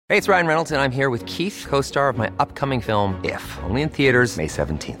Hey, it's Ryan Reynolds, and I'm here with Keith, co-star of my upcoming film, If, only in theaters May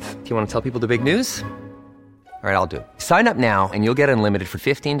 17th. Do you want to tell people the big news? All right, I'll do it. Sign up now and you'll get unlimited for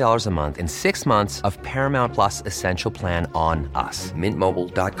 $15 a month and 6 months of Paramount Plus Essential Plan on us.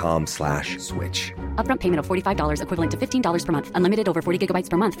 MintMobile.com/switch. Upfront payment of $45 equivalent to $15 per month. Unlimited over 40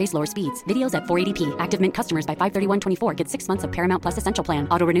 gigabytes per month. Face lower speeds. Videos at 480p. Active Mint customers by 531.24 get 6 months of Paramount Plus Essential Plan.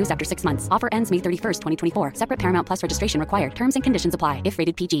 Auto renews after 6 months. Offer ends May 31st, 2024. Separate Paramount Plus registration required. Terms and conditions apply if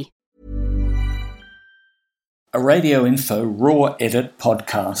rated PG. A Radio Info Raw Edit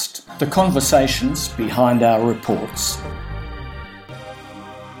podcast. The conversations behind our reports.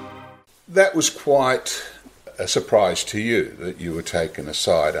 That was quite a surprise to you that you were taken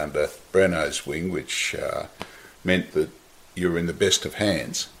aside under Breno's wing, which meant that you were in the best of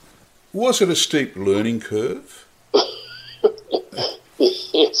hands. Was it a steep learning curve?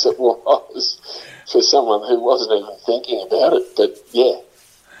 Yes, it was, for someone who wasn't even thinking about it, but yeah.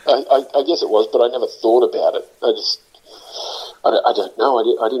 I guess it was, but I never thought about it. I don't know. I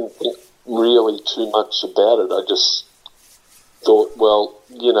didn't think really too much about it. I just thought, well,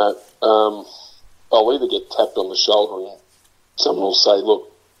 I'll either get tapped on the shoulder and someone will say,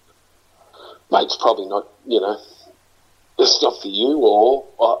 look, mate, it's probably not, it's not for you, or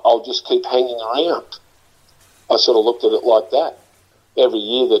I'll just keep hanging around. I sort of looked at it like that. Every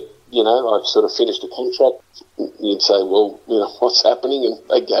year that, I've sort of finished a contract, you'd say, well, what's happening? And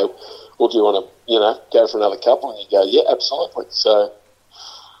they'd go, well, do you want to, go for another couple? And you go, yeah, absolutely. So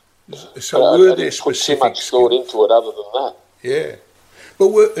were there specific put too much thought into it other than that. Yeah. But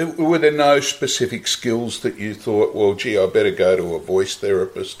were there no specific skills that you thought, well, gee, I better go to a voice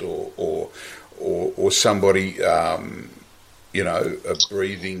therapist or somebody, a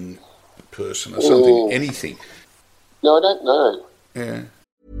breathing person or something, anything? No, I don't know. Yeah.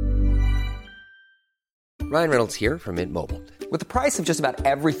 Ryan Reynolds here from Mint Mobile. With the price of just about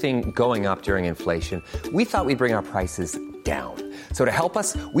everything going up during inflation, we thought we'd bring our prices down. So to help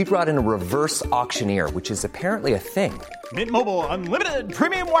us, we brought in a reverse auctioneer, which is apparently a thing. Mint Mobile Unlimited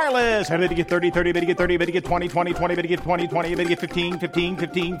Premium Wireless. How to get 30, 30, bit to get 30, bit to get 20, 20, 20, bit to get 20, 20, bit to get 15, 15,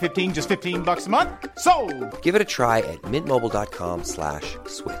 15, 15, just $15 a month? Sold! Give it a try at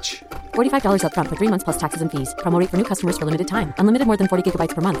mintmobile.com/switch. $45 upfront for 3 months plus taxes and fees. Promo rate for new customers for limited time. Unlimited more than 40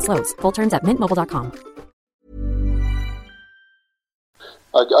 gigabytes per month. Slows full terms at mintmobile.com.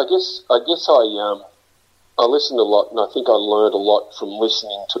 I guess I listened a lot, and I think I learned a lot from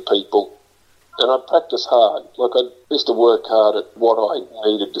listening to people. And I practiced hard. Like, I used to work hard at what I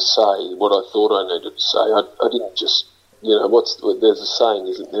needed to say, what I thought I needed to say. I didn't just, there's a saying,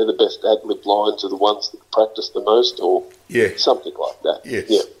 isn't there? The best ad-lib lines are the ones that practice the most, or something like that. Yes.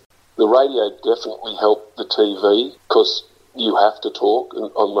 Yeah. The radio definitely helped the TV, because you have to talk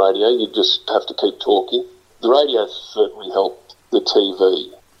on radio. You just have to keep talking. The radio certainly helped the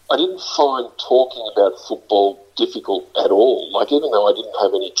TV. I didn't find talking about football difficult at all. Like, even though I didn't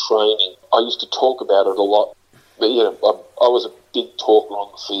have any training, I used to talk about it a lot. But, I was a big talker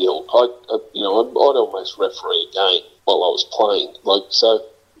on the field. I'd almost referee a game while I was playing.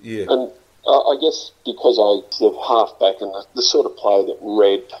 Yeah. And I guess because I was the halfback and the sort of player that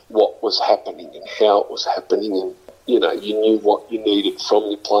read what was happening and how it was happening, and, you knew what you needed from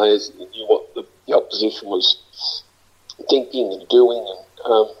your players, and you knew what the opposition was thinking and doing,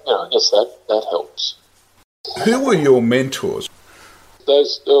 and I guess that helps. Who were your mentors?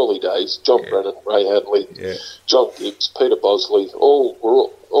 Those early days, John Brennan, Ray Hadley, John Gibbs, Peter Bosley,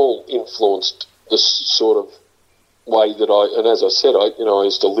 all influenced this sort of way that and as I said, I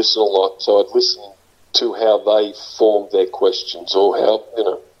used to listen a lot, so I'd listen to how they formed their questions, or how,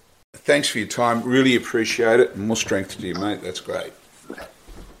 Thanks for your time. Really appreciate it. More strength to you, mate. That's great.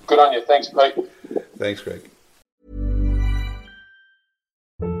 Good on you. Thanks, Pete. Thanks, Greg.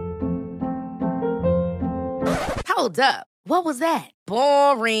 Hold up. What was that?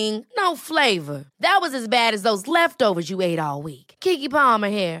 Boring. No flavor. That was as bad as those leftovers you ate all week. Keke Palmer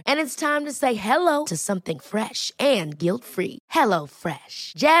here. And it's time to say hello to something fresh and guilt-free. Hello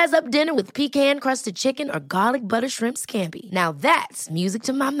Fresh. Jazz up dinner with pecan-crusted chicken or garlic butter shrimp scampi. Now that's music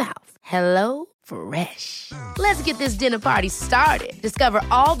to my mouth. Hello Fresh. Let's get this dinner party started. Discover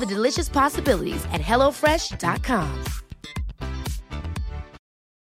all the delicious possibilities at HelloFresh.com.